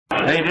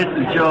Hey, this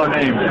is your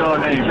name.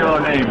 And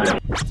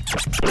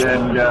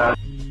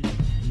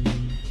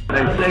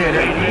they say it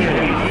ain't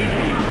easy.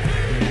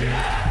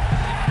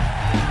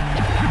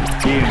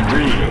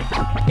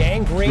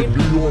 Gang Green The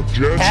New York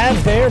Jets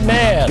have their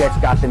man. Jets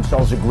got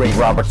themselves a great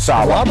Robert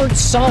Saleh.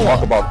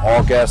 Talk about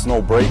all gas,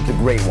 no break. A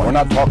great one. We're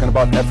not talking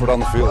about effort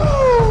on the field.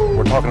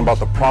 We're talking about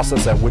the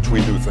process at which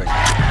we do things.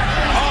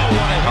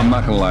 I'm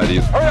not going to lie to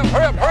you. Hurry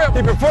up.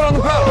 Keep your foot on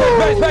the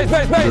pedal.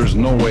 Base. There's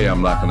no way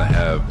I'm not going to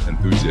have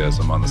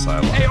enthusiasm on the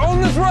sideline. Hey,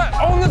 own this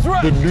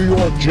rep. The New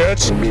York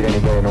Jets Can beat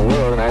anybody in the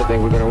world, and I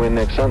think we're going to win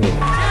next Sunday.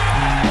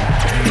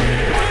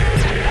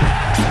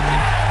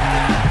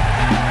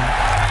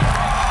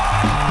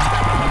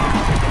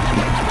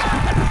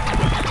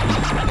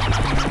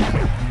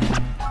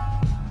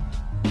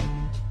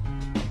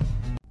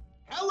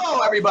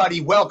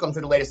 Everybody, welcome to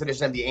the latest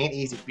edition of the Ain't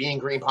Easy Being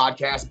Green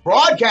podcast,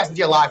 broadcasting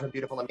to you live from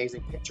beautiful,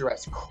 amazing,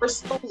 picturesque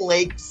Crystal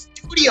Lake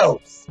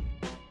Studios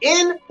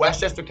in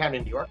Westchester County,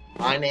 New York.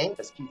 My name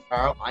is Keith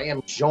Farrell. I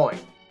am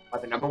joined by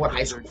the #1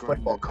 high school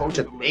football coach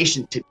of the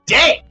nation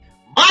today,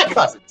 my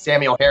cousin,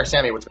 Sammy O'Hare.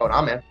 Sammy, what's going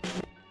on, man?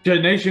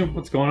 Jet Nation,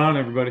 what's going on,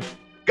 everybody?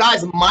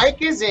 Guys,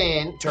 Mike is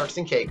in Turks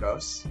and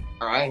Caicos,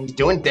 all right? He's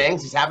doing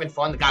things. He's having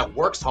fun. The guy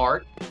works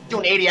hard. He's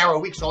doing 80-hour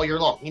weeks all year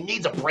long. He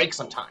needs a break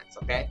sometimes,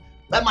 okay?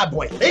 Let my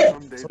boy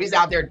live. So he's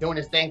out there doing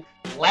his thing.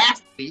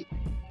 Last week,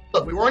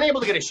 look, we weren't able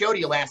to get a show to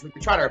you last week.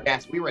 We tried our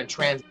best. We were in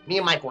transit. Me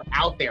and Mike were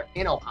out there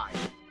in Ohio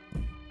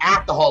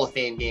at the Hall of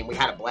Fame game. We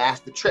had a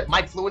blast. The trip,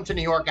 Mike flew into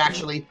New York,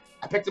 actually.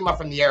 I picked him up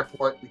from the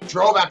airport. We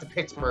drove out to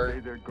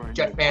Pittsburgh.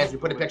 Jet fans, we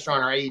put a picture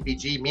on our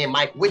AEBG. Me and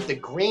Mike, with the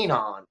green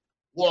on,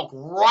 walked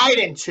right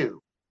into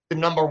the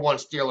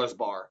 #1 Steelers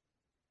bar.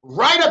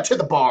 Right up to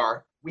the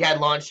bar. We had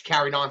lunch,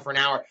 carried on for an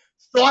hour.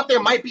 Thought there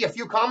might be a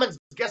few comments.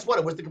 Guess what?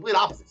 It was the complete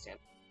opposite, Sam.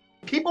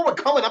 People were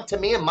coming up to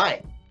me and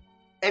Mike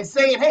and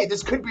saying, hey,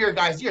 this could be your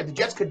guys' year. The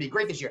Jets could be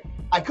great this year.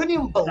 I couldn't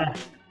even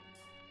believe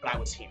that I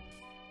was here.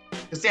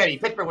 Because Sammy,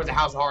 Pittsburgh was a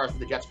house of horrors for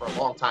the Jets for a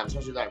long time,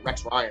 especially that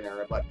Rex Ryan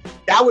era. But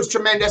that was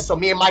tremendous. So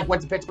me and Mike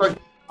went to Pittsburgh.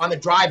 On the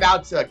drive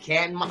out to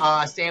Canton,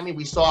 Sammy,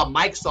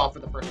 Mike saw for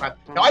the first time.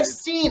 Now, I've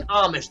seen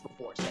Amish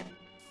before, Sammy.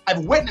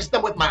 I've witnessed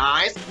them with my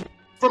eyes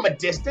from a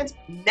distance.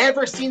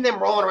 Never seen them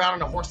rolling around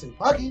on a horse and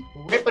buggy,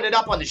 ripping it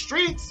up on the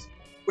streets,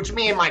 which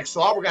me and Mike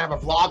saw. We're going to have a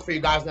vlog for you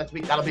guys next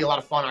week. That'll be a lot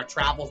of fun, our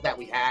travels that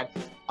we had.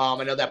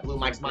 I know that blew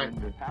Mike's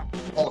mind.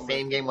 Hall of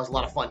Fame game was a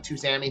lot of fun too,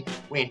 Sammy.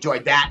 We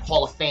enjoyed that.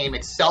 Hall of Fame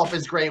itself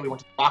is great. We went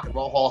to the Rock and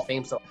Roll Hall of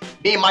Fame. So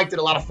me and Mike did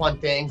a lot of fun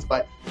things.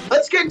 But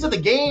let's get into the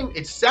game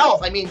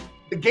itself. I mean,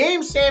 the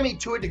game, Sammy,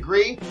 to a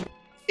degree,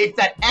 it's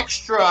that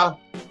extra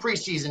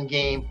preseason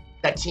game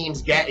that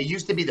teams get. It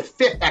used to be the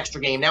 5th extra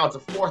game. Now it's a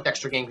 4th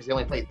extra game because they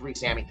only played 3,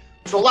 Sammy.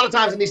 So a lot of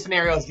times in these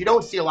scenarios, you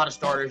don't see a lot of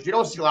starters. You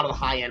don't see a lot of the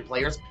high-end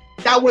players.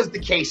 That was the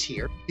case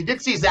here. You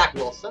did see Zach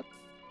Wilson.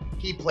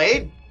 He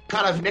played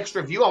kind of mixed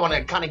review. I want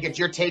to kind of get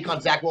your take on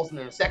Zach Wilson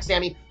in a sec,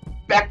 Sammy.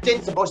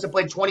 Becton, supposed to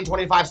play 20,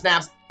 25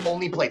 snaps,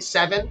 only played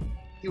 7.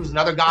 He was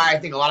another guy I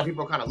think a lot of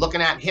people are kind of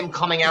looking at. Him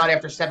coming out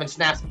after 7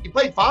 snaps. He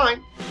played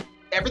fine.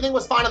 Everything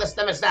was fine on the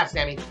 7 snaps,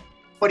 Sammy.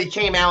 But he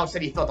came out and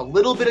said he felt a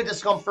little bit of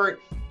discomfort.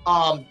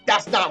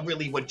 That's not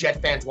really what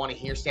Jet fans want to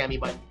hear, Sammy.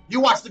 But you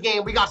watched the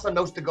game. We got some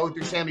notes to go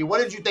through, Sammy.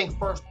 What did you think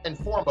first and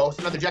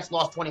foremost? I know the Jets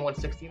lost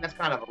 21-16. That's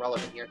kind of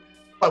irrelevant here.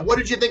 But what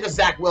did you think of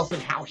Zach Wilson,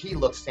 how he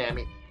looks,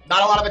 Sammy?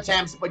 Not a lot of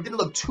attempts, but didn't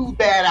look too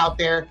bad out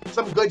there.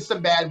 Some good, some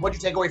bad. What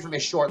did you take away from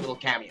his short little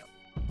cameo?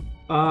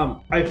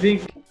 I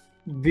think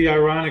the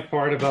ironic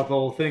part about the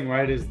whole thing,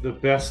 right, is the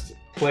best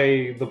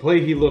play. The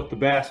play he looked the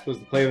best was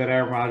the play that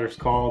Aaron Rodgers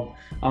called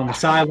on the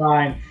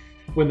sideline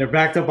when they're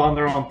backed up on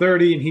their own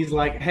 30, and he's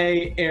like,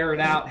 hey, air it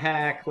out,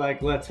 hack.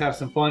 Like, let's have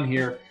some fun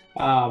here.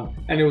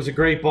 And it was a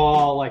great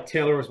ball. Like,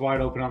 Taylor was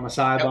wide open on the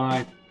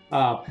sideline.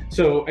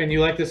 And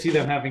you like to see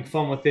them having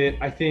fun with it.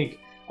 I think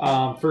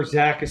for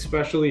Zach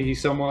especially,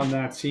 he's someone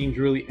that seems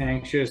really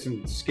anxious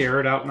and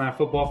scared out in that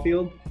football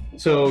field.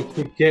 So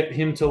to get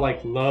him to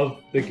like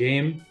love the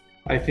game,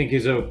 I think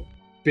is a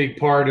big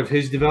part of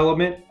his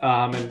development,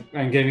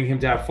 and getting him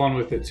to have fun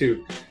with it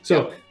too.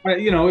 So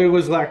it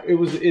was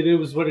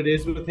what it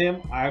is with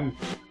him.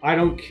 I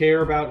don't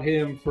care about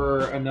him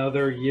for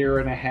another year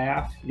and a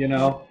half.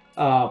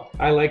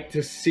 I like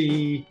to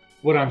see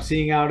what I'm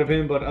seeing out of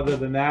him, but other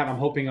than that, I'm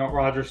hoping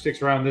Rodgers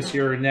sticks around this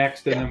year and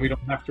next, and then we don't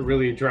have to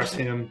really address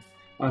him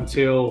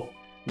until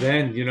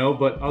then,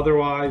 But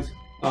otherwise,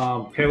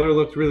 Taylor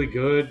looked really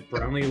good.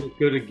 Brownlee looked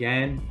good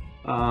again.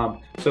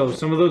 So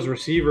some of those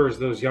receivers,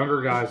 those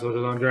younger guys, those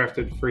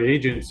undrafted free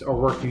agents, are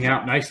working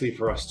out nicely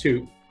for us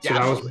too. So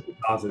that was really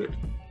positive.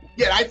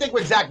 Yeah, I think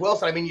with Zach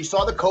Wilson, I mean, you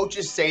saw the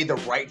coaches say the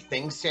right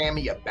things,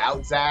 Sammy,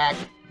 about Zach.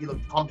 He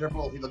looked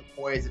comfortable, he looked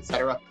poised,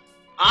 etc.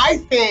 I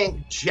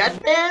think Jet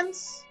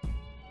fans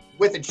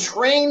with a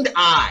trained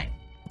eye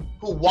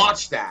who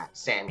watched that,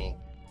 Sammy,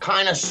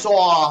 kind of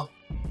saw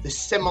the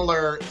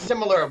similar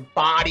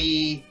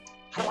body.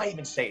 How do I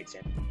even say it,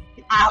 Sammy?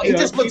 He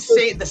just looks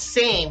the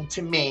same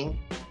to me,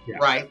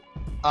 right?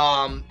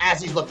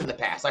 As he's looked in the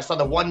past. I saw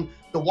the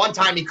one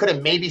time he could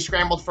have maybe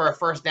scrambled for a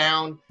first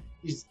down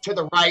He's to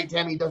the right.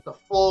 Tammy does the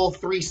full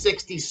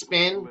 360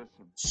 spin,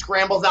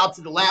 scrambles out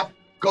to the left,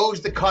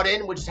 goes to cut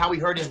in, which is how he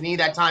hurt his knee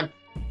that time,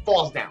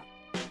 falls down.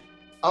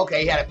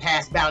 Okay, he had a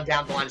pass bound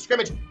down the line of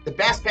scrimmage. The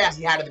best pass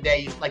he had of the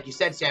day, like you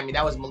said, Sammy,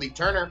 that was Malik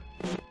Turner.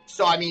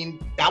 So, I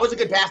mean, that was a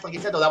good pass. Like you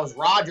said, though, that was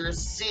Rodgers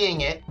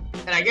seeing it.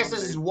 And I guess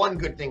this is one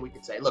good thing we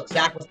could say. Look,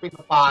 Zach was 3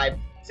 for 5,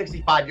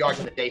 65 yards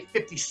on the day.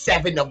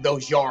 57 of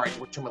those yards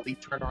were to Malik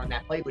Turner on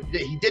that play. But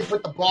he did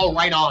put the ball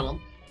right on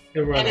him.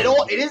 And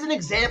it is an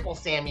example,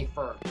 Sammy,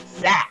 for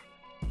Zach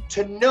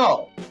to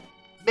know,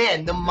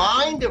 man, the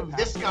mind of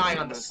this guy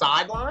on the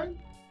sideline,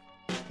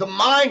 the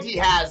mind he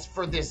has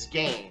for this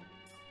game,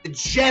 the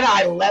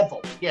Jedi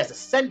level he has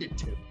ascended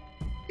to,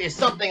 is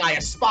something I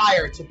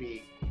aspire to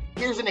be.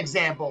 Here's an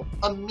example.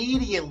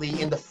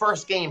 Immediately in the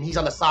first game, he's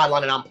on the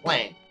sideline and I'm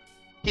playing.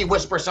 He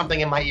whispers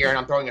something in my ear and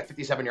I'm throwing a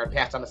 57-yard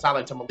pass on the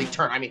sideline to Malik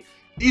Turner. I mean,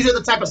 these are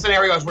the type of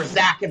scenarios where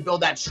Zach can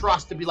build that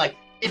trust to be like,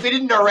 if he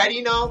didn't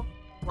already know,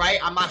 right?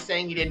 I'm not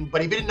saying he didn't,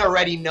 but if he didn't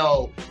already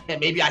know, and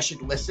maybe I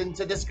should listen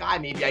to this guy,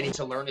 maybe I need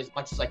to learn as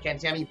much as I can.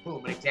 Sammy,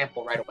 boom, an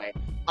example right away.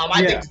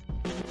 I think,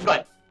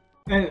 good.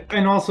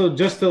 And also,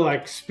 just to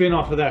like spin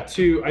off of that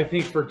too, I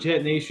think for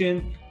Jet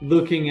Nation,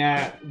 looking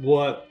at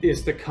what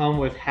is to come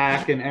with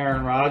Hack and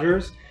Aaron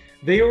Rodgers,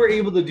 they were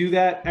able to do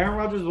that. Aaron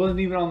Rodgers wasn't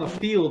even on the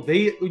field.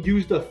 They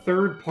used a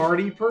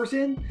third-party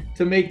person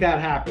to make that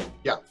happen.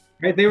 Yeah.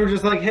 Right? They were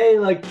just like, hey,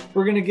 like,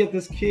 we're going to get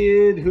this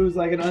kid who's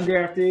like an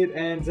undrafted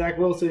and Zach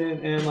Wilson,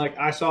 and like,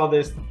 I saw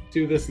this,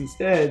 do this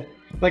instead.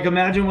 Like,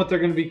 imagine what they're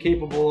going to be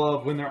capable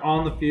of when they're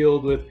on the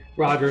field with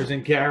Rodgers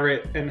and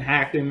Garrett and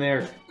Hack in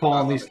there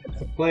calling these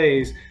types of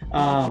plays.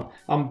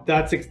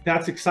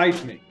 That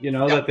excites me, you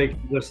know, that they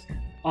can just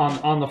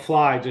on the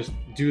fly just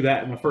do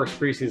that in the first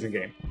preseason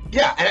game.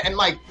 Yeah,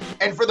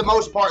 and for the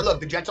most part, look,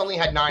 the Jets only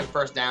had 9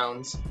 first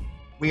downs.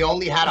 We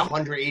only had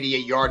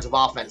 188 yards of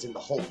offense in the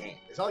whole game.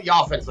 So the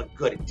offense looked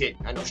good. It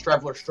didn't. I know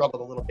Streveler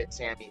struggled a little bit,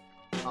 Sammy,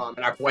 and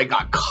our boy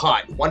got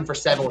cut 1 for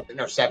 7 with an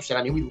interception.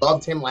 I mean, we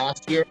loved him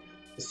last year.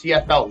 The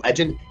CFL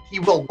legend, he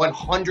will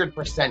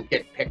 100%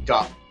 get picked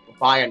up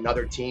by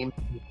another team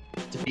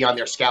to be on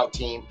their scout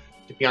team,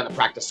 to be on the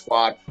practice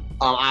squad.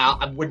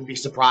 I wouldn't be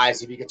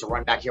surprised if he gets a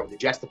run back here with the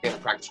Jets to be on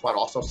the practice squad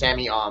also,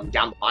 Sammy, down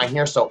the line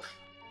here. So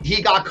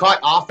he got cut.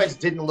 Offense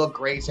didn't look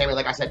great, Sammy.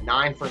 Like I said,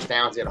 9 first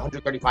downs. He had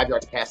 135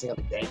 yards passing on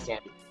the day,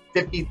 Sammy.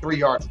 53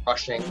 yards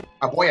rushing.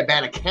 Our boy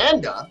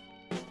Abanikanda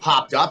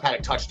popped up, had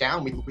a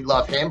touchdown. We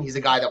love him. He's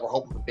a guy that we're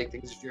hoping for big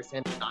things this year.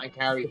 Sam, 9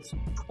 carries,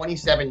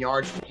 27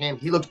 yards for him.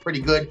 He looked pretty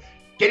good.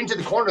 Getting to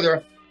the corner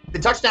there, the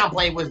touchdown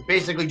play was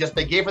basically just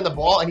they gave him the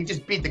ball and he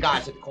just beat the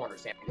guys at the corner,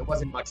 Sam. There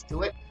wasn't much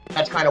to it.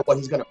 That's kind of what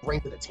he's going to bring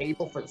to the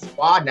table for the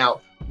squad.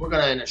 Now, we're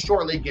going to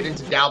shortly get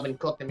into Dalvin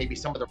Cook and maybe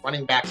some of the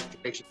running back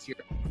situations here.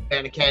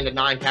 Abanikanda,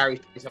 9 carries,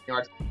 27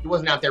 yards. He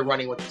wasn't out there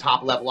running with the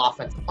top-level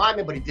offensive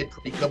lineman, but he did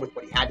pretty good with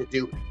what he had to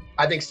do.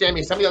 I think,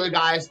 Sammy, some of the other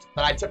guys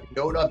that I took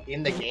note of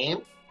in the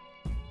game,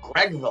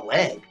 Greg the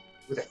Leg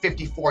with a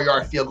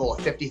 54-yard field goal,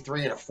 a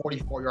 53 and a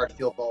 44-yard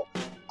field goal,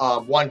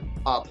 1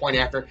 point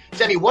after.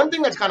 Sammy, one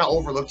thing that's kind of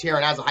overlooked here,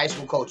 and as a high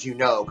school coach, you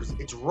know, because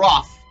it's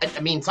rough. I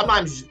mean,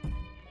 sometimes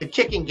the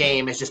kicking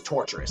game is just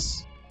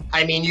torturous.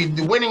 I mean, you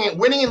winning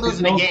and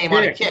losing a game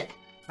on a kick.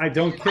 I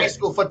don't kick. High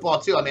school football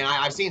too. I mean,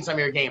 I've seen some of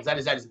your games. That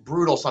is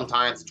brutal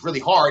sometimes. It's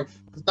really hard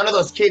because none of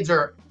those kids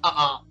are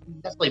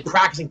necessarily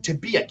practicing to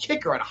be a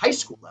kicker at a high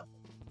school level.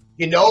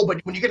 You know,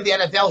 but when you get to the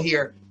NFL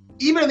here,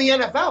 even in the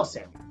NFL,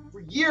 Sammy,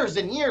 for years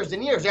and years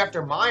and years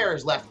after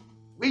Myers left,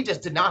 we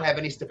just did not have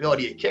any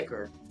stability at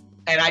kicker.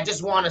 And I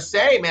just want to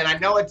say, man, I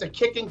know it's a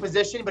kicking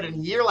position, but in a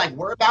year like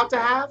we're about to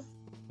have,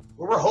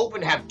 where we're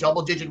hoping to have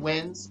double-digit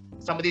wins,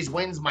 some of these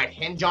wins might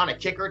hinge on a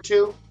kick or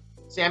two.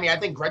 Sammy, I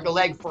think Greg the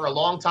Leg for a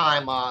long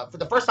time, for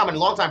the first time in a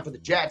long time for the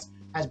Jets,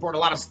 has brought a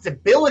lot of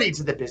stability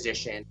to the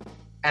position.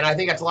 And I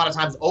think that's a lot of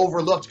times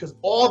overlooked because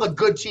all the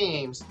good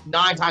teams,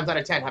 9 times out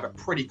of 10, have a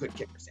pretty good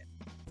kicker, Sammy.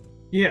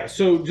 Yeah,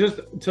 so just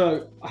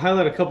to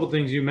highlight a couple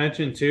things you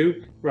mentioned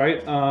too,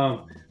 right?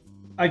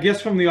 I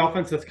guess from the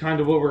offense, that's kind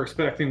of what we're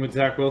expecting with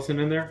Zach Wilson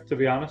in there, to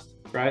be honest,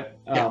 right?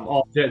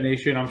 All Jet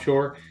Nation, I'm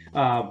sure.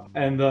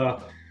 And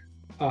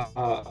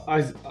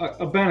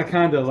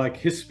Abanikanda, like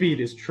his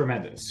speed is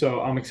tremendous.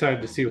 So I'm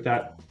excited to see what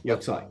that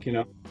looks like, you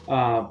know?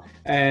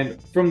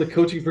 And from the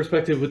coaching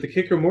perspective with the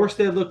kicker,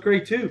 Morstead looked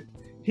great too.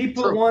 He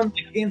put one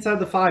inside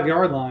the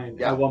 5-yard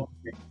line at one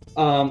point.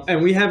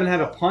 And we haven't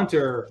had a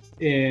punter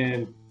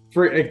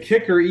for a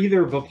kicker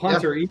either, but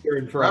punter either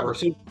in forever.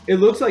 So it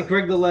looks like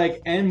Greg the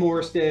Leg and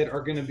Morstead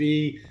are going to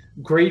be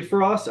great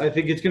for us. I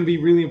think it's going to be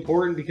really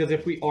important because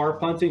if we are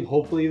punting,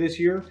 hopefully this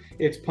year,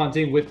 it's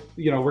punting with,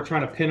 you know, we're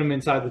trying to pin them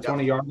inside the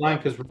 20-yard line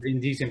because we're in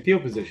decent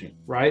field position,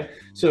 right?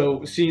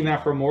 So seeing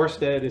that from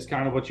Morstead is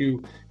kind of what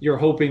you're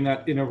hoping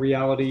that in a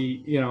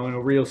reality, you know, in a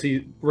real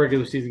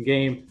regular season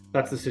game,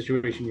 that's the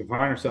situation you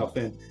find yourself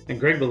in. And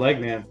Greg the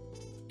Leg, man,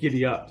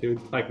 giddy up, dude.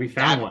 Like we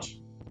found one.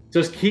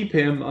 Just keep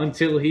him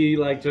until he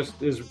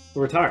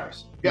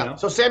retires. Yeah. You know?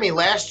 So Sammy,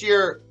 last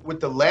year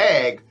with the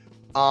Leg,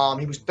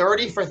 he was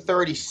 30 for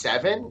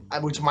 37,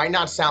 which might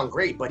not sound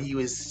great, but he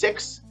was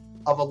 6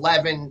 of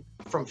 11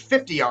 from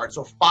 50 yards.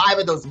 So 5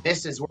 of those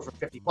misses were from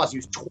 50 plus. He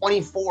was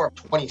 24 of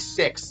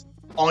 26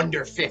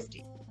 under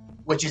 50,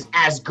 which is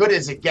as good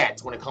as it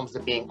gets when it comes to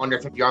being under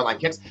 50-yard line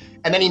kicks.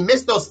 And then he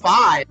missed those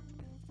 5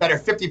 that are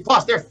 50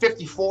 plus. They're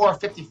 54,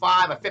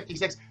 55, or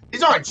 56.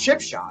 These aren't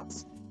chip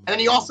shots. And then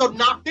he also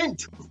knocked in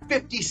 2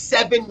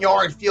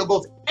 57-yard field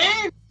goals,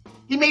 and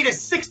he made a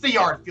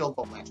 60-yard field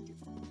goal last year.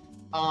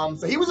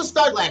 So he was a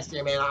stud last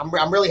year, man.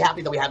 I'm really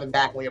happy that we have him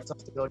back and we have some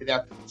stability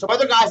there. Some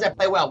other guys that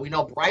play well. We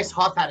know Bryce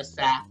Huff had a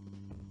sack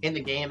in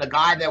the game. A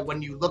guy that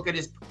when you look at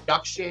his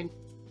production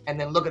and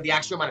then look at the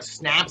actual amount of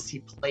snaps he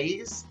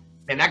plays,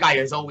 and that guy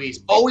is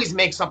always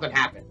makes something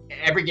happen in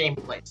every game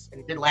he plays.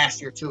 And he did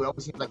last year, too. It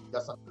always seems like he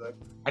does something good.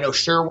 I know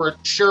Sherwood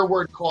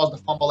caused the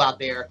fumble out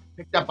there,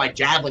 picked up by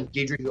Javelin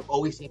Guidry, who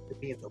always seems to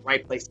be in the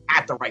right place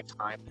at the right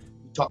time.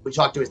 We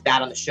talked to his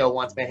dad on the show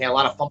once, man. He had a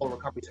lot of fumble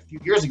recoveries a few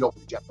years ago for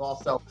the Jets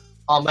also.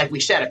 Like we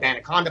said,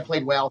 Abanikanda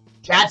played well.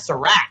 Chad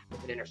Surratt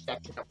with an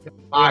interception at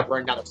 55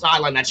 running down the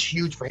sideline. That's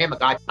huge for him, a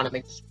guy trying to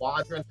make the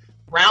squadron.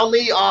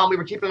 Brownlee, we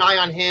were keeping an eye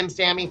on him,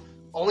 Sammy.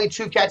 Only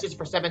 2 catches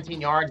for 17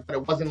 yards, but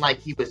it wasn't like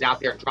he was out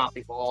there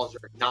dropping balls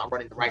or not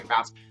running the right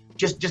routes.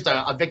 Just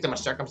a victim of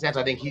circumstance.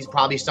 I think he's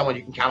probably someone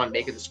you can count on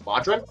making the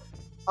squadron.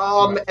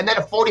 And then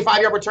a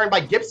 45-yard return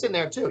by Gibson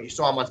there, too. You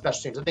saw him on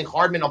special teams. I think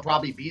Hardman will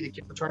probably be the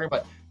kick returner,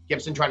 but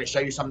Gibson trying to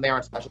show you something there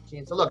on special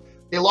teams. So, look,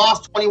 they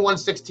lost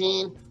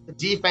 21-16. The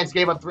defense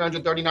gave up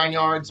 339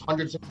 yards,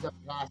 167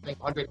 passing,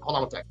 100. Hold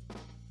on one second.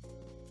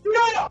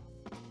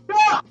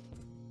 Yeah!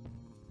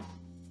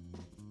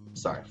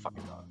 Sorry,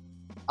 fucking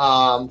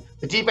dog.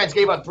 The defense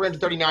gave up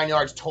 339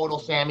 yards total,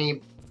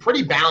 Sammy.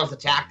 Pretty balanced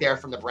attack there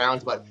from the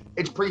Browns, but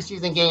it's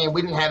preseason game.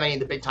 We didn't have any of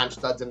the big-time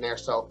studs in there,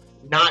 so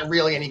not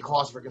really any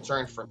cause for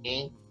concern for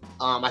me.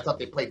 I thought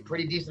they played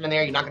pretty decent in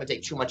there. You're not going to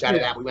take too much out of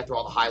that. We went through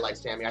all the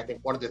highlights, Sammy. I think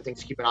one of the things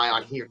to keep an eye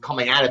on here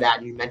coming out of that,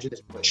 and you mentioned this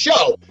before the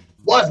show,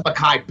 was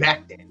Mekhi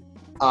Becton.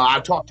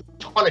 I've talked to a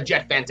ton of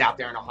Jet fans out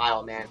there in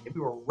Ohio, man.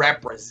 We were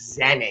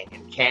representing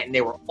in Canton.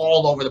 They were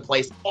all over the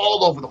place,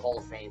 all over the Hall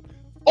of Fame,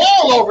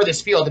 all over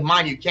this field. And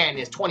mind you, Canton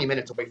is 20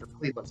 minutes away from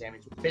Cleveland, Sammy.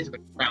 It's basically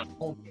the Browns'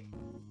 home game.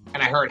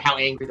 And I heard how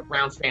angry the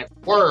Browns fans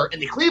were,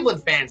 and the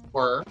Cleveland fans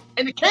were,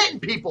 and the Canton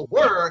people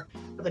were.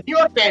 But the New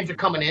York fans are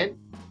coming in,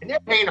 and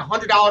they're paying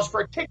 $100 for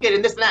a ticket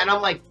and this and that. And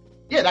I'm like,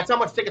 yeah, that's how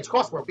much tickets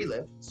cost where we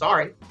live.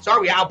 Sorry,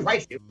 we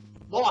outpriced you.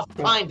 Lost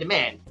supply and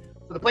demand.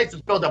 So the place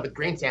was filled up with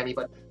green, Sammy.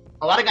 But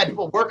a lot of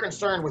people were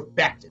concerned with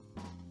Becton.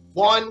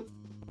 One,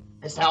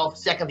 his health.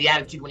 Second, the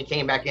attitude when he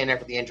came back in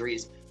after the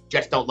injuries.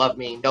 Jets don't love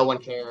me. No one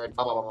cared.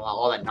 Blah, blah, blah, blah,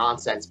 all that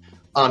nonsense.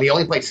 He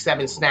only played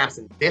 7 snaps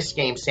in this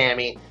game,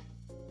 Sammy.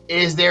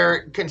 Is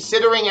there,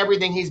 considering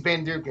everything he's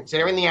been through,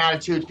 considering the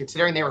attitude,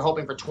 considering they were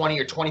hoping for 20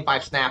 or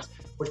 25 snaps,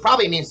 which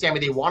probably means, Sammy,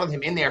 they wanted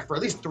him in there for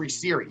at least 4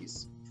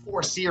 series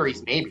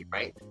maybe,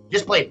 right?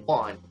 Just played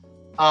 1.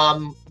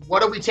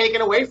 What are we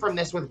taking away from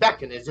this with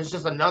Becton? Is this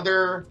just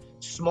another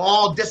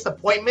small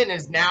disappointment?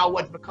 Is now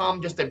what's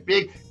become just a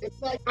big,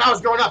 it's like when I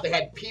was growing up, they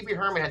had Pee Wee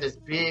Herman had this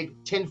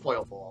big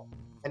tinfoil ball.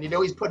 And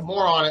he's put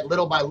more on it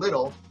little by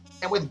little.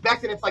 And with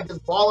Becton, it's like this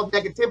ball of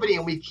negativity,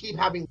 and we keep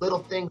having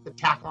little things to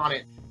tack on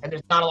it. And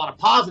there's not a lot of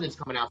positives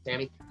coming out,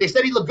 Sammy. They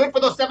said he looked good for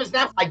those 7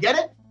 snaps. I get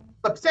it.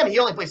 But, Sammy, he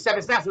only played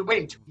 7 snaps. We're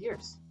waiting 2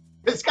 years.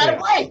 This guy to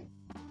play.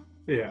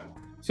 Yeah.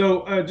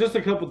 So just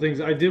a couple things.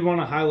 I did want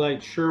to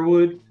highlight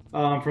Sherwood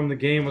from the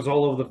game. Was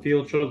all over the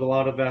field, showed a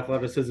lot of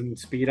athleticism and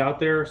speed out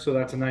there. So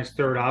that's a nice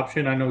third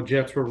option. I know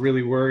Jets were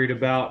really worried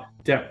about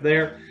depth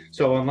there.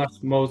 So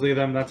unless Mosley of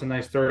them, that's a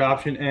nice third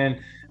option.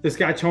 And this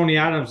guy, Tony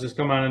Adams, has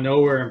come out of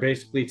nowhere and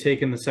basically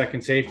taken the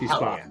second safety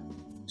spot. Yeah.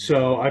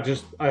 So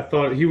I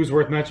thought he was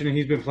worth mentioning.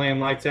 He's been playing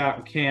lights out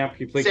in camp.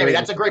 He played. Sammy,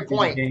 that's a great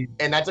point,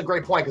 and that's a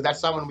great point because that's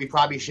someone we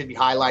probably should be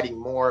highlighting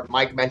more.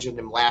 Mike mentioned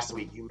him last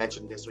week. You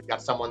mentioned this. We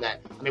got someone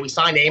that we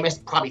signed Amos,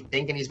 probably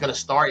thinking he's going to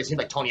start. It seems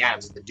like Tony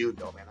Adams is the dude,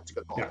 though, man. That's a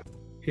good call. Yeah.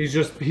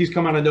 He's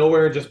come out of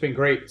nowhere, just been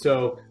great.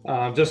 So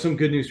just some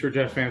good news for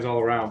Jets fans all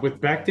around. With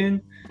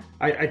Becton,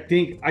 I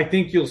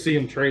think you'll see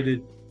him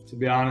traded. To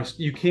be honest,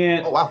 you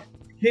can't. Oh wow.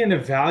 You can't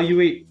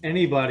evaluate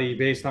anybody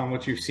based on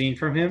what you've seen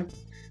from him.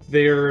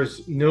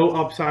 There's no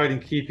upside in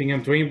keeping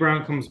him. Dwayne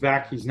Brown comes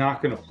back. He's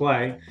not going to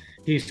play.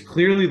 He's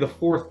clearly the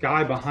 4th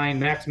guy behind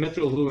Max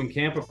Mitchell, who in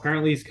camp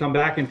apparently he's come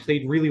back and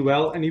played really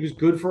well. And he was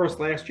good for us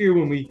last year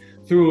when we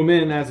threw him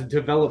in as a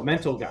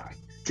developmental guy.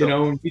 Sure.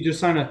 And we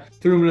just kind of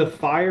threw him into the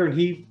fire, and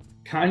he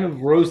kind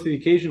of rose to the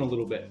occasion a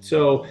little bit.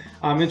 So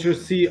I'm interested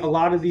to see a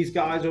lot of these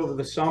guys over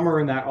the summer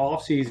and that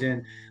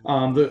offseason,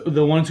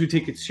 the ones who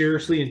take it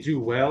seriously and do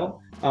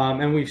well.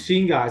 And we've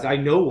seen guys, I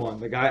know one,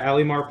 the guy,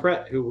 Ali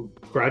Marpret, who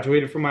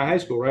graduated from my high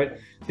school, right?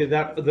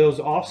 Those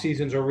off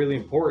seasons are really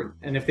important.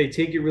 And if they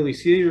take it really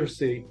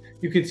seriously,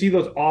 you can see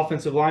those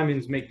offensive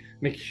linemen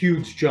make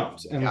huge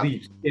jumps and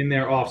leaps in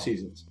their off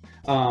seasons.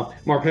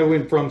 Marpet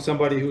went from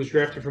somebody who was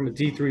drafted from a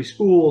D3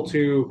 school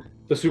to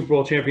the Super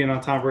Bowl champion on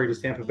Tom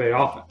Brady's Tampa Bay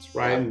offense,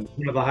 right? And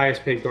one of the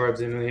highest paid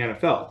guards in the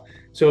NFL.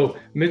 So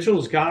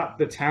Mitchell's got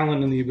the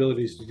talent and the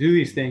abilities to do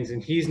these things,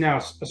 and he's now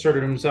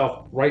asserted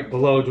himself right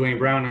below Dwayne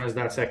Brown as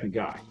that second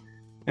guy.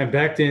 and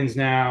Becton's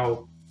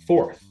now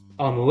 4th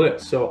on the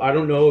list. So I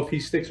don't know if he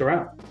sticks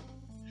around.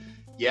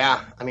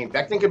 Yeah, I mean,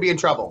 Becton could be in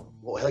trouble.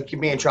 Well, he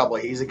could be in trouble.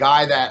 He's a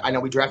guy that I know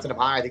we drafted him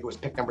high. I think it was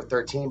pick number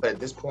 13, but at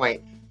this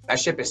point, that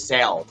ship has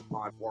sailed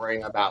on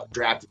worrying about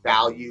draft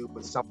value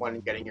with someone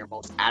and getting your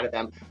most out of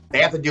them. They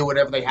have to do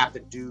whatever they have to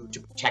do to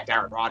protect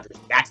Aaron Rodgers.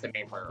 That's the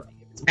main priority.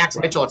 If it's Max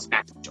Mitchell, it's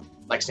Max Mitchell,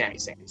 like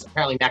Sammy's saying. So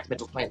apparently, Max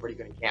Mitchell's playing pretty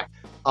good in camp.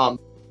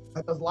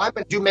 But those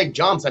linemen do make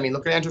jumps. I mean,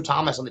 look at Andrew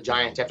Thomas on the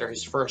Giants after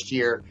his first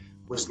year.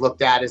 Was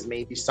looked at as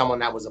maybe someone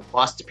that was a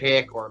bust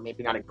pick or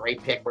maybe not a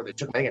great pick where they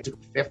took him, I think it took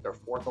him 5th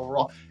or 4th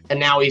overall.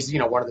 And now he's,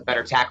 one of the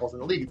better tackles in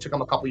the league. It took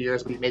him a couple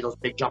years, but he made those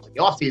big jumps in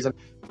the offseason.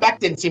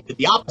 Becton seemed to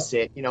be the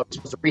opposite. He's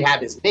supposed to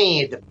rehab his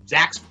knee.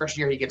 Zach's first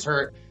year he gets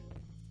hurt,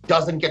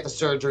 doesn't get the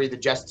surgery the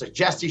Jets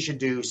suggest he should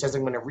do, says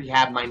I'm going to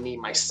rehab my knee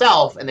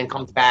myself, and then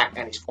comes back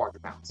and he's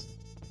 400 pounds.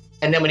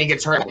 And then when he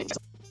gets hurt, he's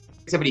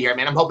activity here,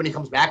 man. I'm hoping he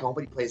comes back. I'm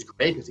hoping he plays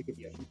great because he could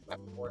be a huge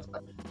weapon for us.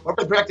 But we're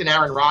protecting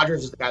Aaron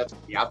Rodgers is the guy that's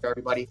going to be out there,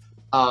 everybody.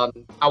 I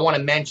want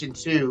to mention,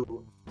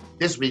 too,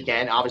 this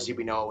weekend, obviously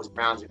we know it was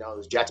Browns, we know it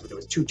was Jets, but there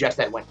was 2 Jets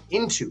that went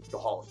into the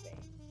Hall of Fame.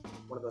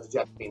 One of those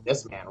Jets being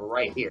this man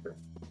right here,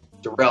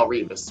 Darrelle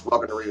Revis.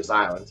 Welcome to Revis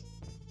Island.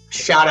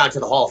 Shout out to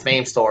the Hall of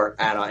Fame store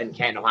in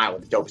Canton, Ohio,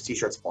 with the dopest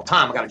t-shirts of all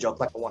time. I got a Joe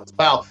Klecko one as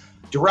well.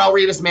 Darrelle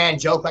Revis, man,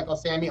 Joe Klecko,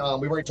 Sammy.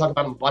 We've already talked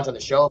about him a bunch on the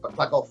show, but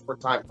Klecko,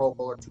 4-time Pro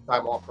Bowler,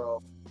 2-time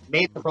All-Pro.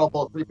 Made the Pro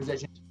Bowl, 3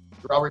 positions.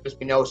 Darrelle Revis,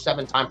 we know,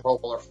 7-time Pro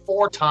Bowler,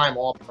 4-time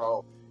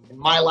All-Pro. In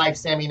my life,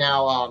 Sammy,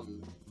 now,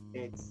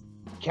 it's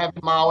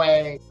Kevin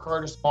Maue,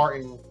 Curtis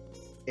Martin,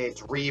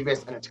 it's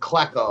Revis, and it's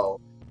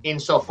Klecko,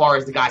 insofar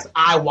as the guys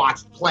I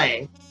watched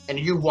play, and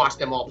you've watched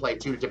them all play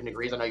too to different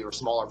degrees. I know you were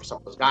smaller for some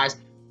of those guys.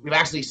 We've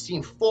actually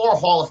seen 4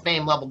 Hall of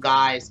Fame level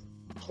guys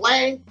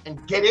play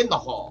and get in the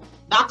Hall.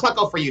 Not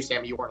Klecko for you,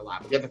 Sammy. You weren't alive.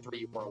 But the other 3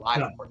 you were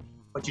alive for.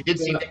 But you did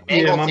see that.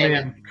 Yeah, my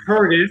man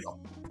Curtis,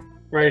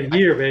 right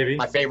here, baby.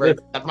 My favorite.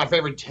 That's my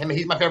favorite.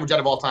 He's my favorite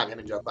Jet of all time. Him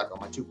and Joe Klecko,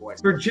 my 2 boys.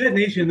 For Jet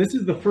Nation, this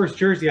is the first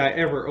jersey I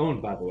ever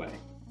owned, by the way.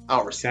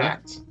 Oh,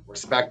 respect. Okay.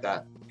 Respect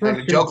that. First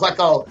and Joe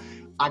Klecko,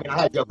 I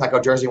had a Joe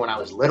Klecko jersey when I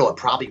was little. It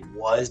probably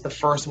was the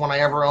first one I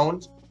ever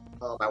owned.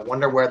 I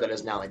wonder where that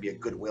is now. Maybe a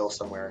Goodwill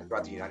somewhere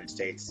throughout the United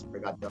States.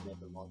 It got donated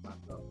a long time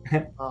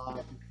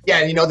ago.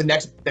 Yeah, the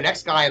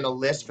next guy on the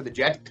list for the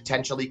Jets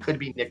potentially could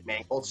be Nick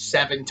Mangold,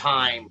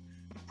 7-time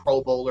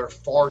Pro Bowler,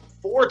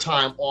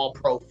 4-time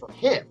All-Pro for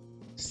him.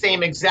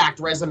 Same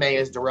exact resume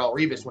as Darrelle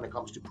Revis when it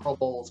comes to Pro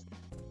Bowls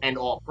and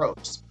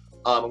All-Pros.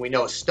 And we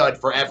know a stud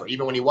forever.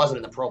 Even when he wasn't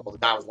in the Pro Bowl, the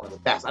guy was one of the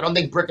best. I don't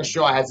think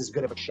Brickashaw has as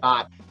good of a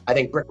shot. I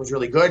think Brick was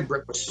really good.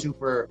 Brick was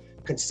super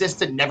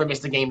consistent, never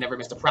missed a game, never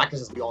missed a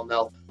practice, as we all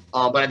know.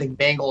 But I think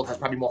Mangold has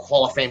probably more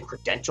Hall of Fame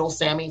credentials,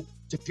 Sammy,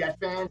 to Jet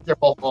fans. They're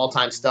both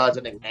all-time studs.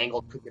 I think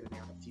Mangold could get in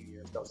there in a few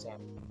years, though,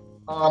 Sammy.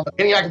 But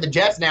getting back to the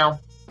Jets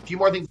now, a few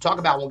more things to talk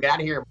about. We'll get out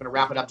of here. I'm going to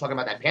wrap it up talking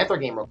about that Panther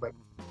game real quick.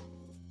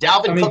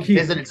 Dalvin Cook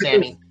visited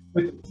Sammy.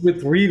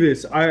 With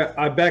Revis,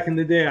 I back in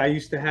the day, I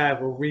used to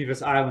have a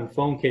Revis Island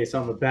phone case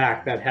on the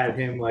back that had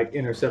him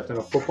intercepting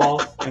a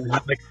football, and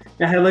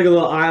it had a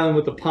little island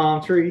with a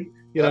palm tree.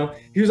 He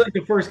was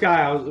the first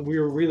guy we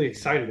were really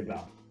excited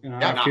about.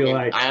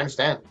 I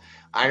understand.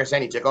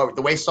 He took over.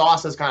 The way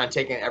Sauce is kind of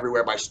taken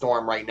everywhere by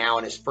storm right now.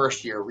 In his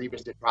first year,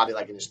 Revis did probably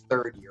in his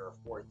 3rd year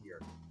or 4th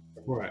year.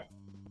 Right.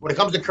 When it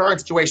comes to current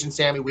situation,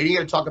 Sammy, we didn't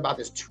get to talk about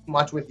this too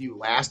much with you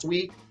last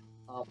week.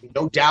 We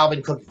know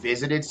Dalvin Cook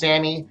visited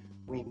Sammy.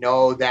 We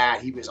know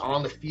that he was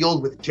on the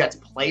field with Jets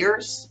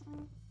players.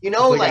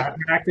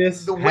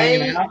 Practice, the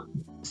way,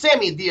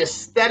 Sammy, the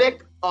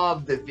aesthetic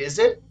of the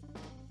visit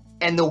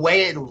and the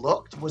way it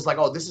looked was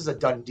oh, this is a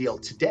done deal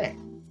today.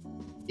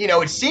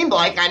 It seemed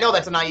I know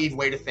that's a naive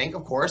way to think,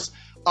 of course.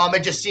 It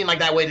just seemed like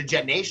that way to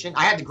Jet Nation.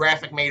 I had the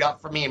graphic made up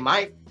for me and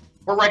Mike.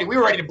 We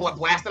were ready to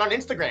blast it on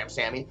Instagram,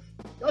 Sammy.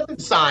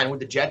 Doesn't sign with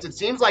the Jets. It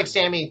seems like,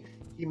 Sammy,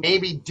 he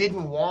maybe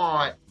didn't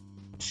want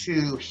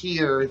to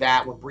hear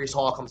that when Breece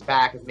Hall comes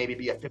back, it maybe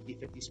be a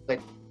 50-50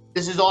 split.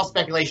 This is all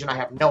speculation. I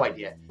have no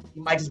idea.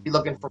 He might just be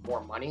looking for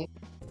more money.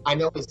 I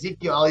know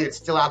Ezekiel Elliott's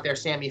still out there,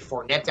 Sammy.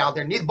 Fournette's out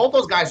there. Both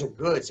those guys are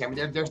good, Sammy.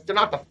 They're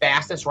not the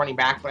fastest running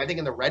back, but I think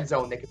in the red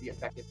zone they could be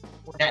effective.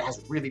 Fournette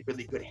has really,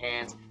 really good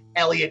hands.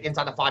 Elliott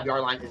inside the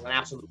 5-yard line is an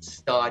absolute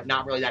stud.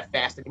 Not really that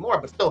fast anymore,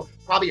 but still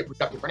probably a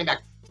productive running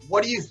back.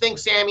 What do you think,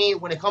 Sammy,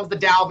 when it comes to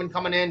Dalvin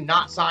coming in,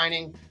 not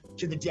signing?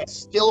 Should the Jets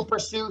still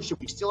pursue? Should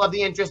we still have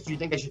the interest? Do you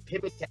think they should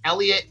pivot to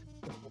Elliott,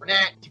 to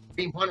Fournette, to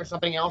Kareem Hunt, or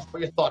something else? What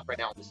are your thoughts right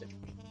now on this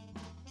situation?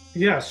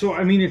 Yeah, so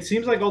it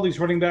seems like all these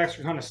running backs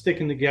are kind of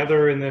sticking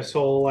together in this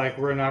whole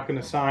we're not going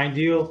to sign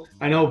deal.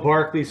 I know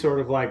Barkley sort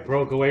of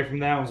broke away from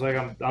that. And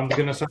was I'm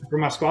going to sign for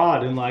my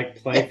squad and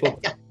play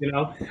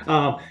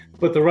football,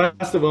 But the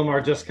rest of them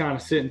are just kind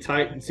of sitting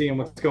tight and seeing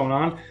what's going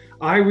on.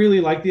 I really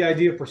like the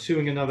idea of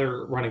pursuing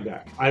another running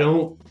back.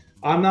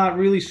 I'm not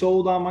really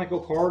sold on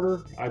Michael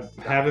Carter. I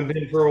haven't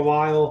been for a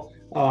while.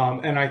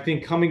 And I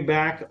think coming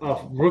back,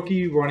 a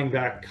rookie running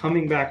back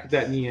coming back with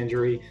that knee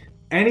injury,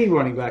 any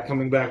running back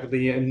coming back with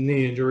the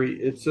knee injury,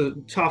 it's a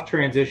tough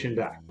transition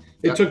back.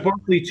 It took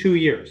Barkley 2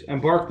 years,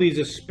 and Barkley's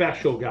a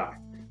special guy.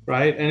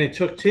 right? And it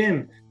took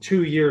Tim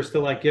 2 years to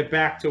like get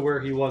back to where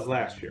he was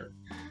last year.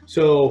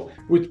 So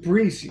with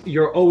Brees,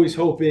 you're always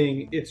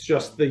hoping it's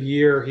just the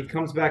year he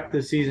comes back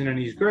this season and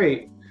he's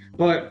great.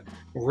 But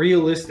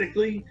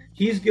realistically,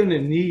 he's going to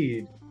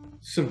need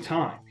some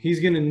time. He's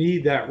going to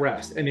need that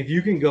rest. And if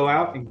you can go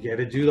out and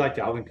get a dude like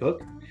Dalvin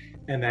Cook,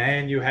 and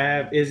then you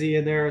have Izzy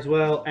in there as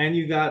well, and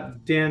you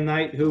got Dan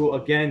Knight, who,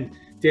 again,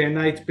 Dan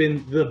Knight's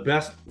been the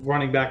best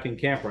running back in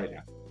camp right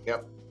now.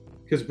 Yep.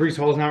 Because Brees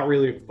Hall's not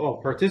really a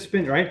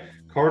participant, right?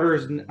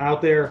 Carter's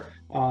out there.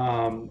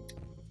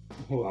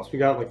 Who else? We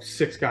got like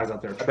 6 guys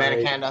out there.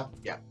 Abanikanda,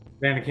 yeah.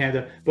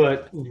 Abanikanda.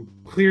 But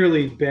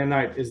clearly, Dan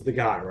Knight is the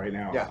guy right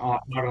now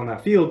out on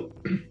that field.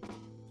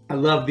 I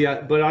love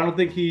but I don't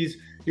think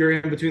you're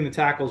in between the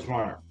tackles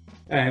runner.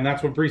 And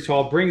that's what Brees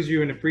Hall brings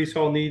you. And if Brees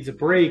Hall needs a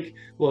break,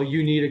 well,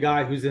 you need a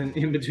guy who's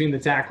in between the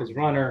tackles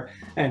runner.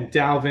 And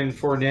Dalvin,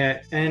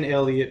 Fournette, and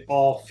Elliott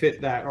all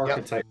fit that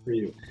archetype for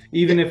you.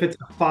 Even if it's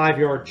a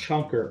 5-yard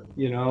chunker,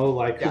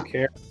 who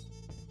cares?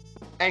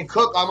 And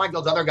Cook, unlike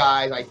those other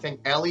guys, I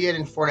think Elliott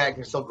and Fournette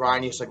can still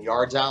grind you some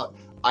yards out.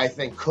 I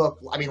think Cook,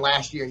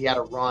 last year he had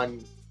a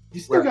run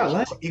where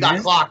he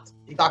got clocked.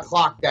 He got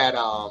clocked at,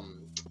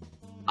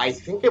 I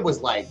think it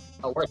was like,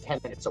 we're at 10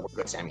 minutes, so we're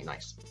good, Sammy.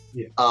 Nice.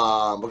 Yeah.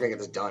 We're going to get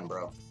this done,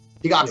 bro.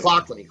 He got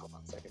clocked. Let me hold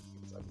on a second.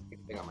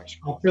 On my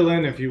screen. I'll fill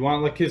in if you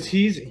want, because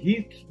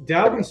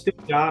Dalvin still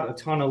got a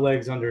ton of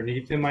legs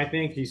underneath him. I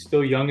think he's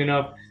still young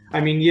enough.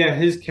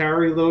 His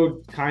carry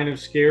load kind of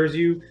scares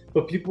you,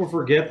 but people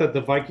forget that the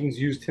Vikings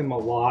used him a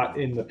lot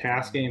in the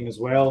pass game as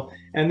well,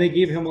 and they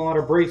gave him a lot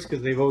of breaks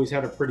because they've always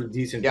had a pretty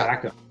decent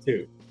backup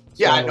too.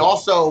 Yeah, and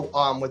also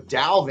with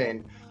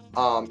Dalvin,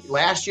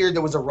 last year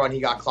there was a run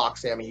he got clocked,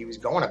 Sammy. He was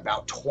going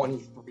about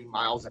 23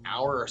 miles an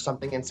hour or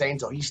something insane,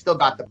 so he still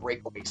got the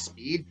breakaway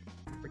speed.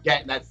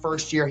 Forget that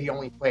first year he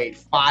only played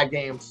 5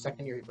 games.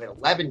 Second year he played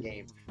 11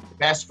 games. The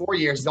past 4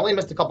 years he's only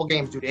missed a couple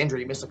games due to injury.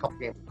 He missed a couple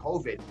games with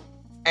COVID.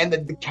 And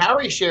the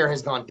carry share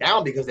has gone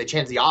down because they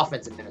changed the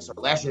offense in Minnesota.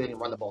 Last year they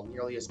didn't run the ball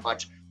nearly as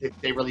much.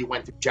 They really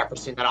went through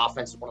Jefferson. That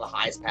offense is one of the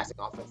highest passing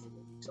offenses in the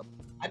league. So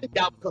I think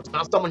Dalvin Cook's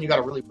not someone you got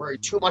to really worry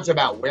too much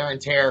about wear and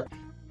tear.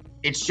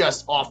 It's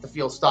just off the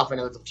field stuff. I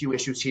know there's a few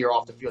issues here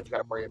off the field you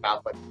got to worry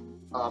about, but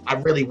I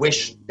really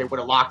wish they would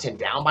have locked him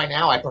down by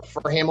now. I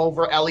prefer him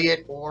over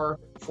Elliott or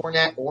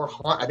Fournette or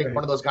Hunt. I think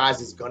one of those guys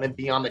is going to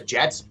be on the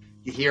Jets.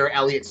 You hear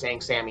Elliott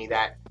saying, Sammy,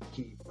 that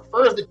he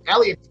prefers the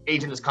Elliott's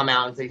agent has come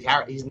out and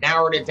said he's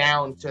narrowed it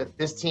down to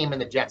this team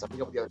and the Jets. I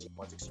forget what the other team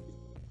was, excuse me,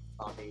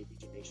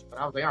 A.E.B.G Nation. But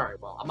I was like, all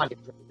right, well, I'm not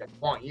even sure the Jets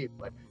want you,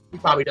 but he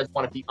probably does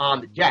want to be on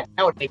the Jets.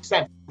 That would make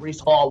sense. Brees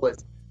Hall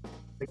was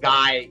the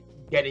guy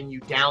getting you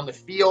down the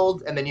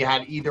field, and then you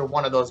had either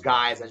one of those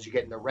guys as you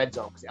get in the red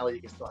zone because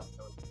Elliott gets still have to.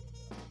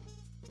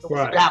 So we'll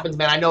see what happens,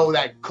 man. I know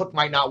that Cook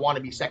might not want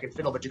to be second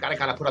fiddle, but you got to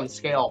kind of put on the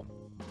scale.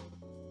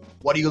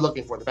 What are you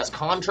looking for? The best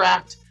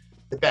contract?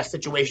 The best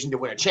situation to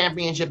win a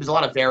championship? There's a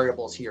lot of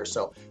variables here.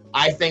 So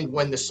I think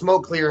when the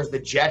smoke clears, the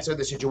Jets are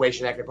the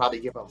situation that could probably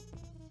give them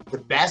the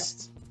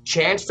best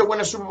chance to win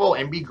a Super Bowl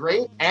and be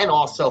great, and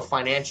also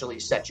financially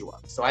set you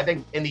up. So I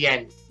think in the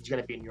end, he's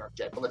going to be a New York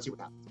Jet. But let's see what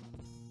happens.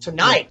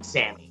 Tonight,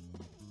 Sammy.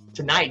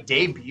 Tonight,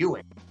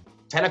 debuting.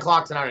 10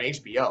 o'clock tonight on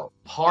HBO.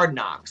 Hard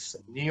Knocks.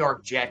 New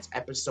York Jets,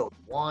 episode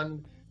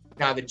 1.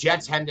 Now, the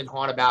Jets hemmed and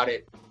hawed about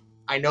it.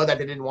 I know that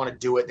they didn't want to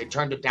do it. They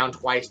turned it down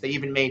twice. They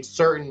even made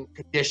certain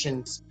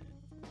conditions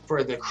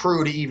for the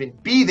crew to even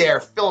be there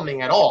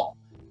filming at all.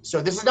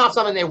 So this is not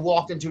something they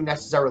walked into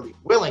necessarily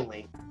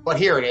willingly, but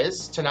here it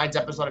is. Tonight's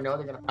episode, I know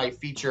they're going to probably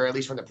feature, at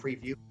least from the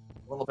preview,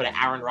 a little bit of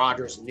Aaron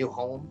Rodgers' new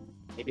home,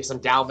 maybe some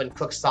Dalvin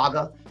Cook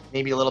saga,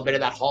 maybe a little bit of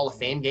that Hall of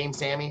Fame game,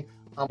 Sammy.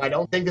 I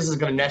don't think this is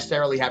going to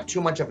necessarily have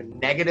too much of a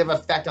negative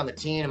effect on the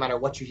team, no matter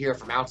what you hear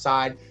from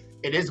outside.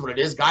 It is what it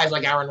is. Guys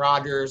like Aaron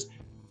Rodgers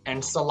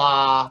and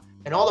Salah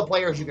and all the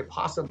players you could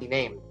possibly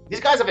name, these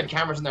guys have had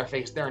cameras in their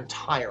face their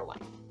entire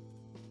life.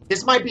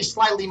 This might be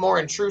slightly more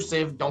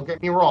intrusive, don't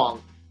get me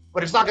wrong,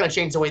 but it's not going to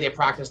change the way they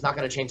practice, not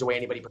going to change the way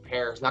anybody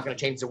prepares, not going to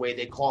change the way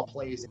they call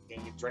plays in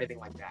games or anything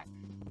like that.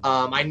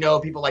 I know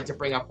people like to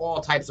bring up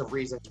all types of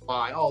reasons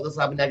why, this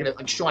will have a negative,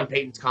 like Sean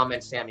Payton's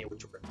comments, Sammy,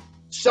 which were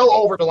so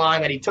over the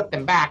line that he took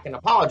them back and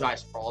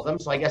apologized for all of them,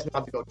 so I guess we don't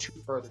have to go too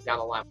further down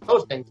the line with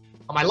those things.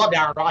 I loved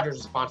Aaron Rodgers'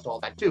 response to all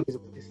that, too, because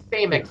it was the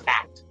same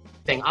exact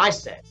thing I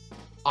said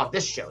on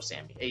this show,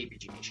 Sammy,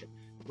 AEBG Nation,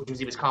 which was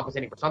he was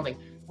compensating for something.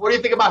 What do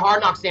you think about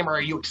Hard Knocks, Sam?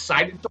 Are you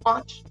excited to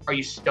watch? Are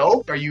you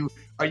stoked? Are you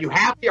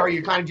happy? Or are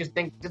you kind of just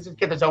think, let's just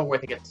get this over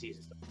with and get the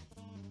season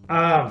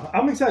started?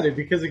 I'm excited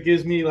because it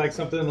gives me like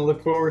something to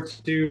look forward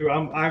to.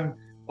 I'm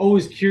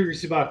always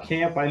curious about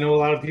camp. I know a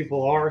lot of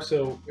people are,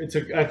 so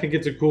I think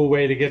it's a cool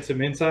way to get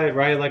some insight,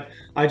 right? Like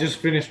I just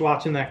finished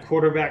watching that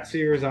quarterback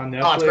series on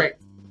Netflix. Oh, it's great.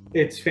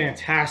 It's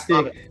fantastic.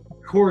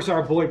 Of course,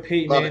 our boy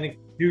Peyton Manning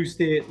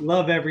produced it.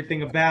 Love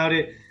everything about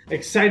it.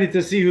 Excited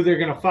to see who they're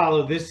going to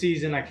follow this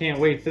season. I can't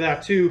wait for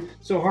that too.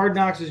 So Hard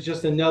Knocks is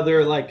just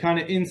another like kind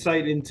of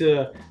insight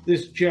into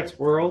this Jets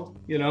world,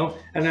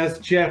 and as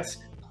Jets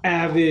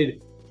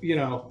avid,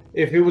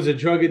 if it was a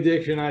drug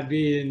addiction, I'd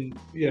be in,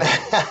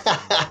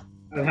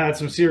 had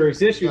some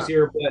serious issues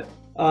here, but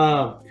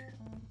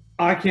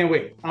I can't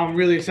wait. I'm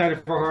really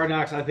excited for Hard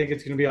Knocks. I think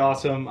it's going to be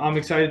awesome. I'm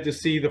excited to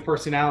see the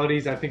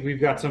personalities. I think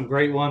we've got some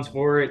great ones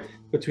for it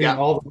between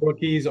all the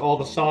rookies, all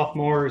the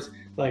sophomores.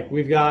 Like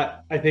we've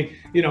got, I think,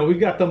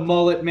 we've got the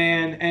mullet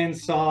man and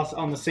Sauce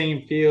on the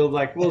same field.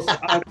 Like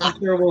I'm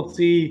sure we'll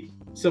see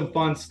some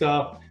fun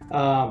stuff.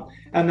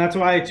 And that's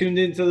why I tuned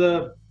into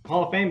the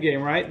Hall of Fame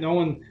game, right? No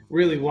one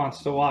really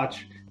wants to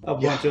watch a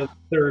bunch of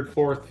third,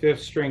 fourth,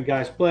 fifth string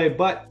guys play,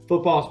 but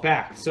football's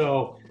back.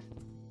 So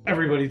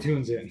everybody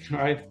tunes in,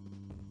 right?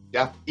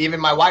 Yeah, even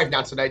my wife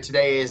now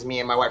today is me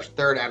and my wife's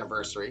 3rd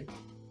anniversary,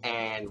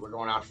 and we're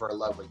going out for a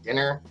lovely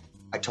dinner.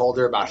 I told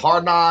her about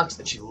Hard Knocks,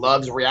 and she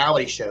loves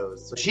reality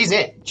shows, so she's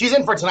in. She's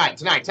in for tonight.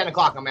 Tonight, 10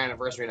 o'clock on my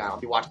anniversary now. I'll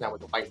be watching that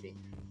with the wifey.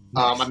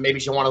 Nice. Maybe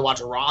she'll want to watch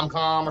a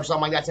rom-com or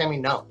something like that. Sammy,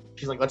 no.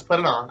 She's like, let's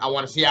put it on. I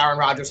want to see Aaron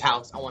Rodgers'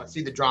 house. I want to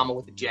see the drama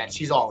with the Jets.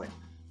 She's all in.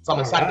 So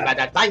I'm excited about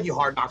that. Thank you,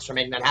 Hard Knocks, for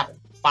making that happen.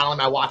 Finally,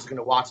 my watch is going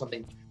to watch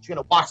something. She's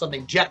going to watch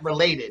something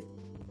Jet-related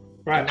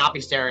and not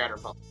be staring at her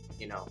phone.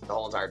 The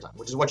whole entire time,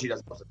 which is what she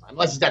does most of the time.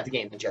 Unless she's at the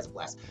game, then she has a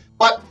blast.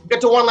 But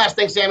get to one last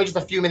thing, Sammy, just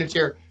a few minutes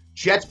here.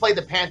 Jets played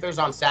the Panthers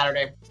on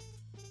Saturday.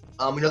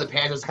 We know the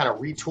Panthers kind of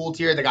retooled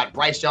here. They got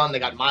Bryce Young. They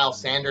got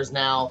Miles Sanders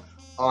now.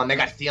 They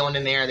got Thielen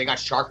in there. They got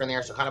Shark in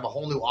there. So kind of a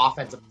whole new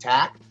offensive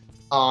attack.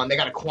 They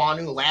got a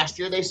Kwanu last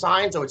year they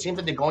signed. So it seems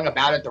like they're going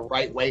about it the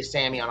right way,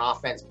 Sammy, on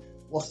offense.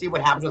 We'll see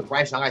what happens with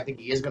Bryce Young. I think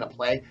he is going to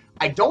play.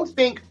 I'd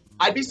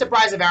be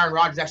surprised if Aaron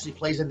Rodgers actually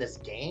plays in this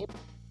game.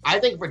 I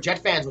think for Jet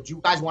fans, what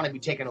you guys want to be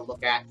taking a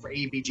look at for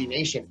AEBG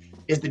Nation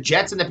is the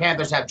Jets and the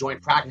Panthers have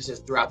joint practices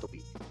throughout the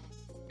week.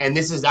 And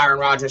this is Aaron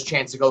Rodgers'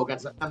 chance to go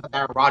against – not that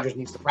Aaron Rodgers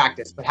needs to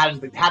practice, but how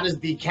does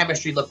the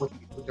chemistry look with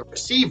the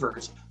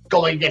receivers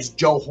going against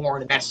Joe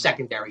Horn and that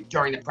secondary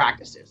during the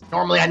practices?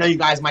 Normally, I know you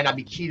guys might not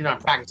be keyed in on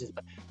practices,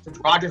 but since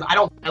Rodgers, I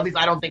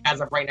don't think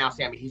as of right now,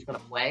 Sammy, he's going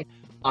to play.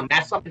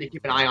 That's something to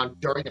keep an eye on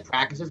during the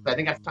practices, but I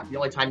think that's the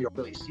only time you'll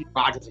really see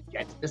Rodgers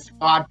against this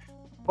squad.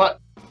 But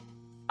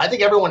I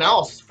think everyone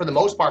else, for the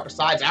most part,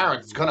 besides Aaron,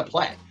 is going to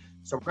play.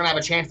 So we're going to have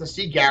a chance to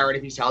see Garrett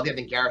if he's healthy. I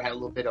think Garrett had a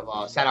little bit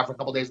of sat out for a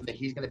couple days. I think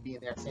he's going to be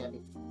in there,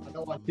 Sammy. I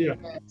know on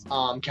defense,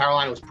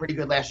 Carolina was pretty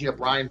good last year.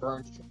 Brian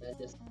Burns,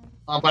 tremendous.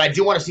 But I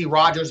do want to see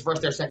Rodgers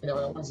versus their secondary.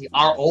 I want to see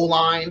our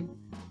O-line,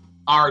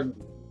 our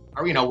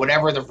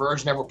whatever the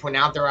version that we're putting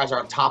out there as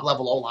our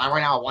top-level O-line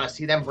right now. I want to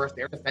see them versus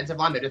their defensive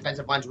line. Their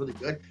defensive line's really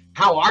good.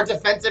 How our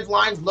defensive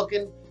line's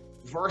looking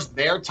versus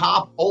their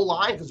top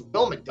O-line? Because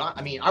Will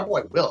McDonough, our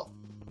boy Will.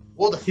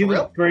 He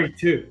looked great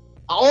too.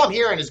 All I'm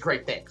hearing is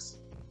great things.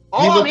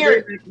 He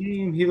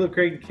looked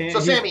great in Canton. So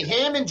Sammy,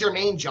 him and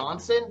Jermaine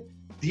Johnson,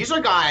 these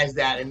are guys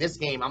that in this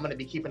game I'm going to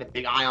be keeping a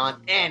big eye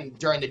on. And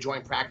during the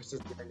joint practices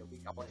during the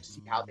week, I want to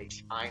see how they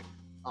shine.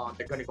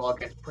 They're going to go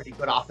against pretty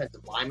good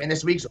offensive linemen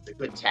this week, so it's a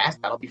good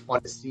test. That'll be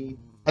fun to see.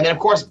 And then of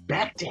course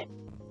Becton.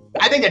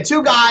 I think the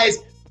two guys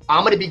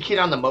I'm going to be keyed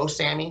on the most,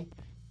 Sammy,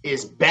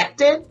 is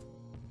Becton,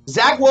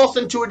 Zach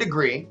Wilson to a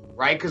degree.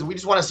 Right? Because we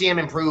just want to see him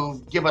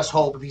improve, give us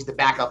hope if he's the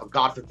backup, if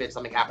God forbid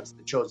something happens to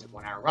the chosen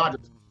one, Aaron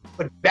Rodgers.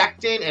 But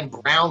Becton and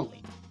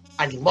Brownlee,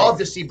 I'd love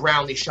to see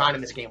Brownlee shine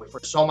in this game. We've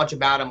heard so much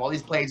about him, all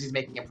these plays he's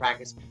making in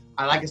practice.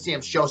 I'd like to see him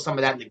show some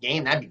of that in the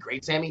game. That'd be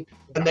great, Sammy.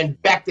 And then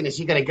Becton, is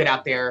he going to get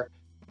out there,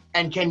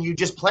 and can you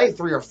just play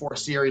 3 or 4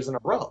 series in a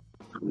row?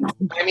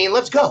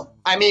 Let's go.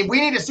 We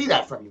need to see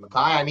that from you,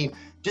 Makai.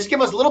 Just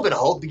give us a little bit of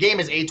hope. The game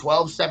is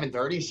 8-12,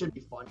 7:30. It should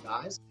be fun,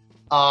 guys.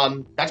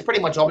 That's pretty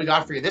much all we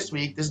got for you this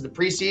week. This is the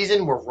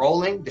preseason. We're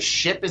rolling. The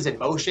ship is in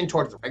motion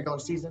towards the regular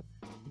season.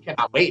 We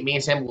cannot wait. Me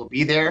and Sam will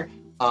be there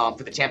for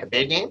the Tampa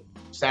Bay game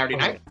Saturday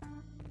night.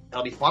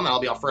 That'll be fun. That'll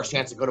be our first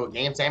chance to go to a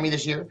game, Sammy,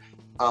 this year.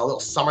 A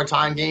little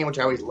summertime game, which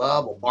I always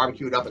love. We'll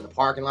barbecue it up in the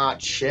parking lot,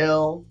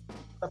 chill.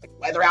 Perfect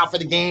weather out for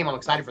the game. I'm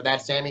excited for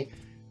that, Sammy.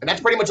 And that's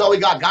pretty much all we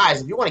got,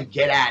 guys. If you want to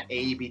get at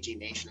AEBG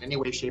Nation in any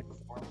way, shape, or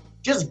form,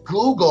 just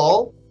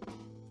Google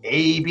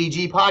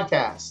AEBG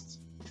Podcast.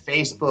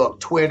 Facebook,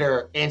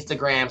 Twitter,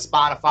 Instagram,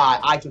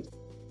 Spotify, iTunes,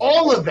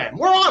 all of them.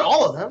 We're on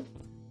all of them.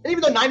 And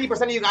even though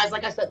 90% of you guys,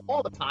 like I said,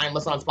 all the time,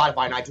 listen on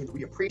Spotify and iTunes,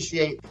 we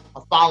appreciate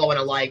a follow and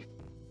a like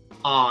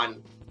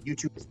on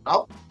YouTube as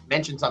well.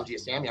 Mentioned something to you,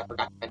 Sammy, I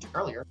forgot to mention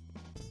earlier.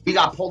 We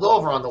got pulled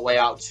over on the way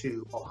out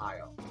to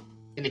Ohio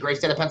in the great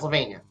state of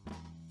Pennsylvania.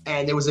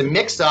 And there was a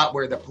mix-up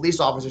where the police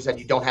officer said,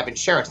 you don't have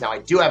insurance. Now, I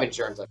do have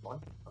insurance, everyone.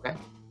 Okay?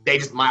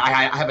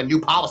 I have a new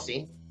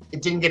policy.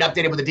 It didn't get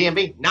updated with the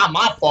DMV. Not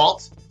my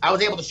fault. I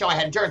was able to show I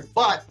had insurance,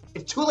 but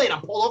it's too late.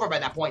 I'm pulled over by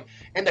that point.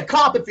 And the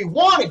cop, if he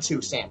wanted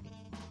to, Sammy,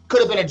 could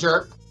have been a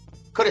jerk.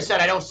 Could have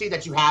said, I don't see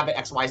that you have it,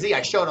 XYZ.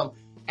 I showed him.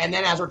 And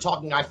then as we're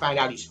talking, I find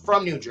out he's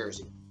from New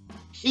Jersey.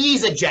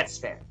 He's a Jets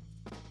fan.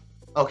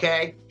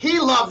 Okay? He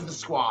loves the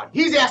squad.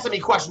 He's asking me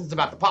questions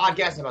about the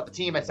podcast, about the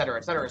team, et cetera,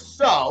 et cetera.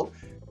 So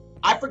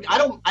I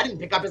didn't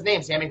pick up his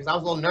name, Sammy, because I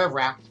was a little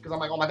nerve-wracked because I'm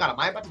like, oh my God, am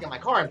I about to get my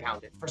car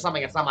impounded for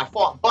something that's not my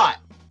fault? But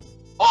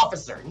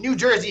officer,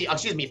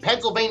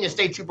 Pennsylvania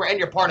State Trooper, and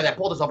you're part of that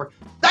pulled us over.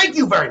 Thank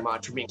you very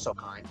much for being so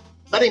kind,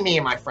 letting me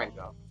and my friend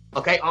go.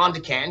 Okay, on to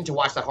Canton to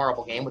watch that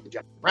horrible game with the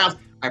Jets and Browns.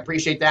 I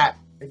appreciate that.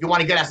 If you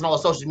want to get us on all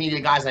the social media,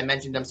 guys, I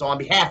mentioned them. So on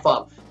behalf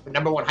of the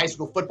 #1 high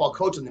school football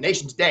coach in the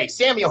nation today,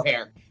 Sammy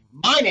O'Hare,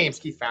 my name's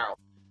Keith Farrell.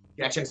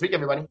 See you next week,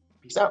 everybody.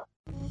 Peace out.